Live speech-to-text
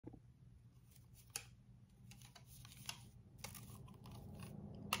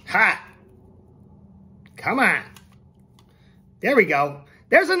Ha! Come on. There we go.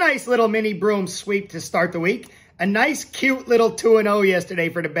 There's a nice little mini broom sweep to start the week. A nice, cute little 2-0 yesterday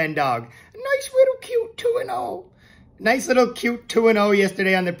for the Ben Dog. A nice little cute 2-0. Nice little cute 2-0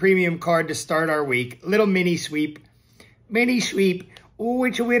 yesterday on the premium card to start our week. Little mini sweep. Mini sweep. Oh,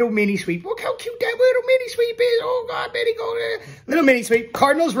 it's a little mini sweep. Look how cute that little mini sweep is. Oh, God, Betty, go there. Little mini sweep.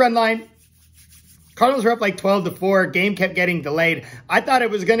 Cardinals run line. Cardinals were up like 12-4. Game kept getting delayed. I thought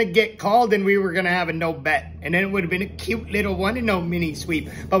it was going to get called and we were going to have a no bet. And then it would have been a cute little 1-0 mini sweep.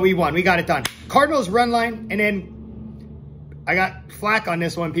 But we won. We got it done. Cardinals run line. And then I got flack on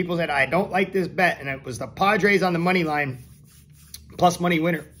this one. People said, I don't like this bet. And it was the Padres on the money line. Plus money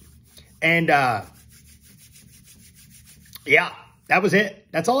winner. And, yeah, that was it.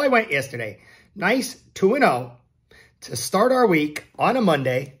 That's all I went yesterday. Nice 2-0 to start our week on a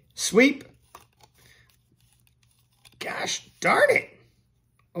Monday. Sweep. Gosh darn it.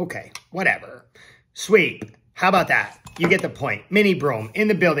 Okay, whatever. Sweep. How about that? You get the point. Mini broom in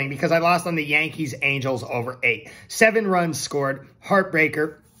the building because I lost on the Yankees Angels over 8. 7 runs scored.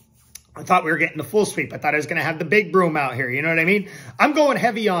 Heartbreaker. I thought we were getting the full sweep. I thought I was going to have the big broom out here. You know what I mean? I'm going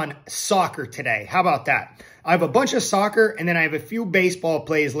heavy on soccer today. How about that? I have a bunch of soccer, and then I have a few baseball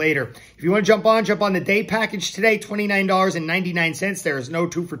plays later. If you want to jump on the day package today, $29.99. There is no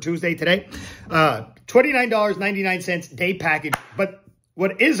 2 for Tuesday today. $29.99 day package. But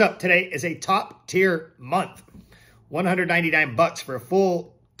what is up today is a top tier month. $199 for a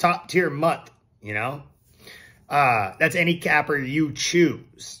full top tier month, you know? That's any capper you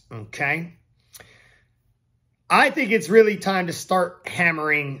choose, okay? I think it's really time to start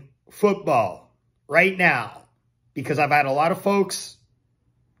hammering football right now because I've had a lot of folks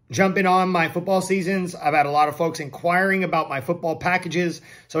jumping on my football seasons. I've had a lot of folks inquiring about my football packages.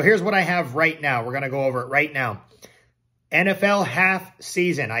 So here's what I have right now. We're going to go over it right now. NFL half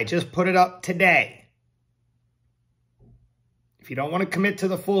season. I just put it up today. If you don't want to commit to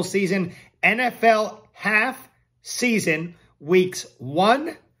the full season, NFL half season, weeks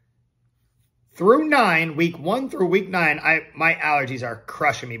 1 through 9, week 1 through week 9. My allergies are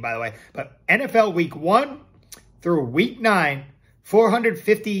crushing me, by the way. But NFL week 1 through week 9,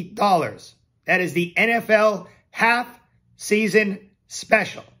 $450. That is the NFL half season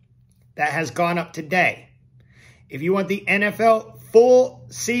special that has gone up today. If you want the NFL full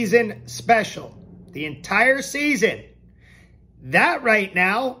season special, the entire season, that right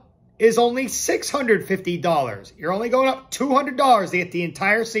now is only $650. You're only going up $200 to get the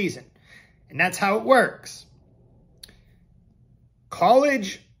entire season. And that's how it works.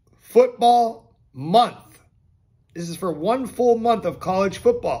 College football month. This is for 1 full month of college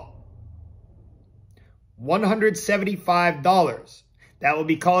football. $175. That will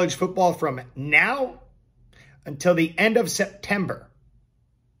be college football from now until the end of September.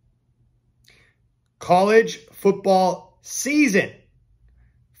 College football season.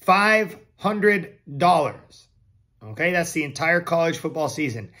 $500. Okay, that's the entire college football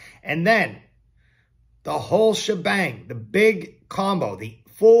season. And then the whole shebang, the big combo, the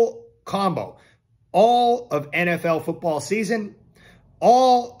full combo, all of NFL football season,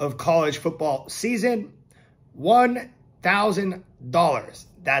 all of college football season, $1,000.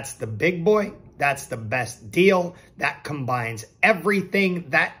 That's the big boy. That's the best deal. That combines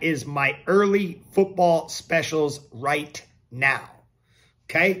everything. That is my early football specials right now.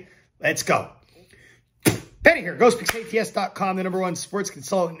 Okay, let's go. Penny here, GhostPicksATS.com, the #1 sports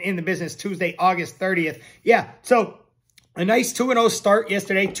consultant in the business, Tuesday, August 30th. Yeah, so a nice 2-0 start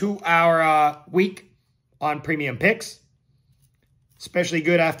yesterday to our week on premium picks. Especially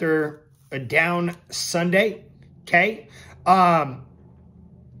good after a down Sunday, okay? Again,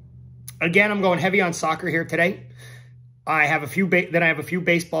 I'm going heavy on soccer here today. I have a few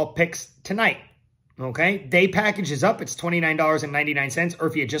baseball picks tonight. Okay, day package is up. It's $29.99. Or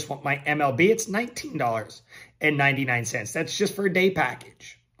if you just want my MLB, it's $19.99. That's just for a day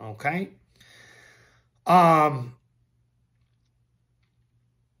package. Okay.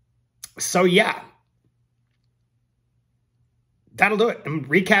 So yeah, that'll do it. And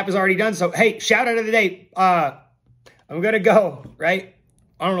recap is already done. So hey, shout out of the day. I'm gonna go right.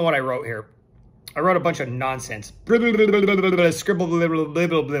 I don't know what I wrote here. I wrote a bunch of nonsense. Scribble.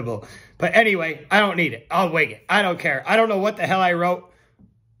 But anyway, I don't need it. I'll wing it. I don't care. I don't know what the hell I wrote.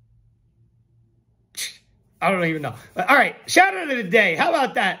 I don't even know. But all right, shout out of the day. How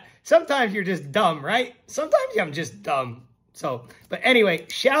about that? Sometimes you're just dumb, right? Sometimes I'm just dumb. So, but anyway,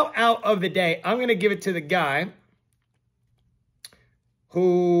 shout out of the day. I'm going to give it to the guy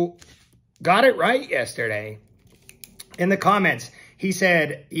who got it right yesterday in the comments. He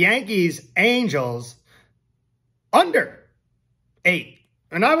said, Yankees, Angels, under 8.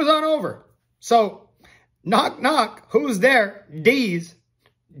 and I was on over. So, knock, knock. Who's there? D's.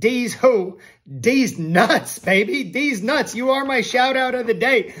 D's who? D's nuts, baby. D's nuts. You are my shout out of the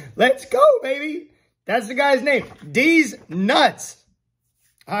day. Let's go, baby. That's the guy's name. D's nuts.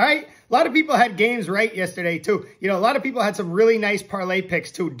 All right. A lot of people had games right yesterday, too. You know, a lot of people had some really nice parlay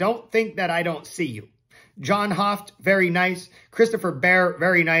picks, too. Don't think that I don't see you. John Hoft, very nice. Christopher Bear,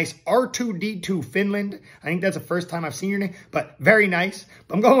 very nice. R2D2 Finland. I think that's the first time I've seen your name, but very nice.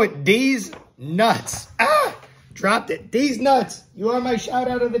 But I'm going with D's nuts. Ah, dropped it. D's nuts. You are my shout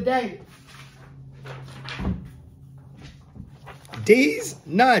out of the day. D's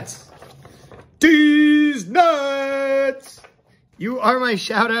nuts. D's nuts. You are my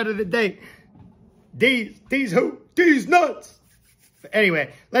shout out of the day. D's who? D's nuts. But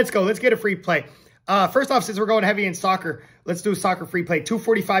anyway, let's go. Let's get a free play. First off, since we're going heavy in soccer, let's do a soccer free play.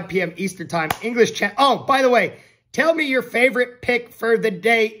 2:45 p.m. Eastern time. English chat. Oh, by the way, tell me your favorite pick for the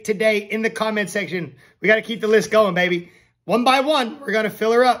day today in the comment section. We got to keep the list going, baby. One by one, we're going to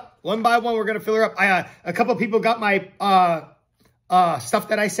fill her up. One by one, we're going to fill her up. A couple people got my stuff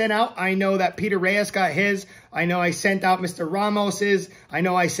that I sent out. I know that Peter Reyes got his. I know I sent out Mr. Ramos's. I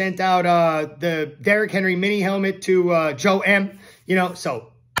know I sent out the Derrick Henry mini helmet to Joe M. You know,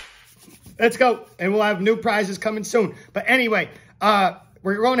 so let's go. And we'll have new prizes coming soon. But anyway,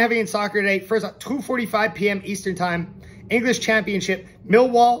 we're going heavy in soccer today. First up, 2:45 p.m. Eastern time. English Championship.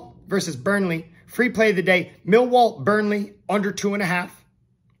 Millwall versus Burnley. Free play of the day. Millwall, Burnley, under 2.5.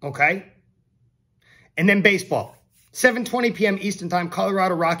 Okay. And then baseball. 7:20 p.m. Eastern time.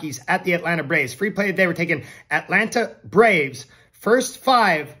 Colorado Rockies at the Atlanta Braves. Free play of the day. We're taking Atlanta Braves. First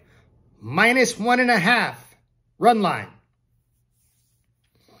 5, -1.5. Run line.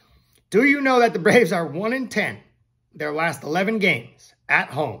 Do you know that the Braves are 1-10 their last 11 games at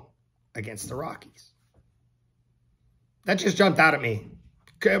home against the Rockies? That just jumped out at me.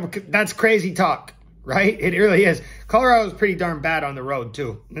 That's crazy talk, right? It really is. Colorado's pretty darn bad on the road,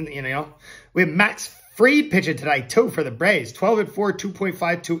 too. You know, we have Max Fried pitching tonight, too, for the Braves. 12-4,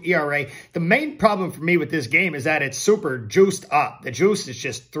 2.52 ERA. The main problem for me with this game is that it's super juiced up. The juice is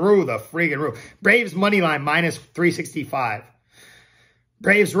just through the friggin' roof. Braves money line -365.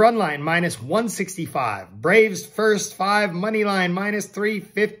 Braves run line -165. Braves first 5 money line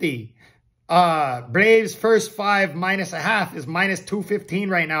 -350. Braves first 5 -0.5 is -215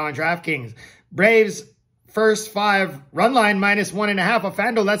 right now on DraftKings. Braves first 5 run line -1.5 on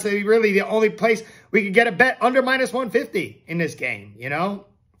FanDuel. That's really the only place we could get a bet under -150 in this game, you know?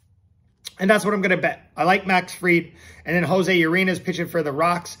 And that's what I'm going to bet. I like Max Fried. And then Jose Urena's pitching for the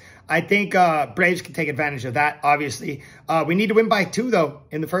Rocks. I think Braves can take advantage of that, obviously. We need to win by 2, though,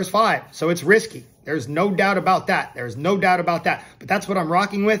 in the first 5. So it's risky. There's no doubt about that. There's no doubt about that. But that's what I'm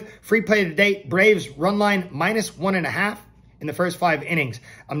rocking with. Free play today. Braves run line -1.5 in the first 5 innings.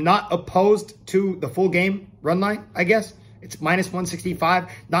 I'm not opposed to the full game run line, I guess. It's -165.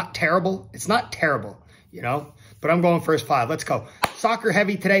 Not terrible. It's not terrible, you know. But I'm going first 5. Let's go. Soccer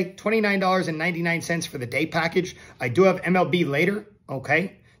heavy today. $29.99 for the day package. I do have MLB later,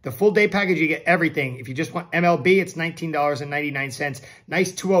 okay? The full day package, you get everything. If you just want MLB, it's $19.99.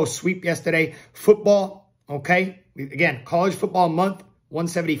 Nice 2-0 sweep yesterday. Football, okay? Again, college football month,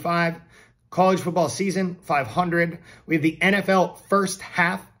 $175. College football season, $500. We have the NFL first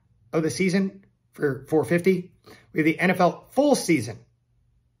half of the season for $450. We have the NFL full season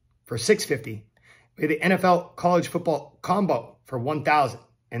for $650. We have the NFL college football combo for $1,000.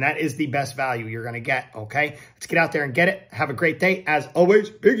 And that is the best value you're going to get, okay? Let's get out there and get it. Have a great day. As always,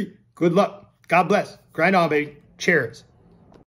 Biggie, good luck. God bless. Grind on, baby. Cheers.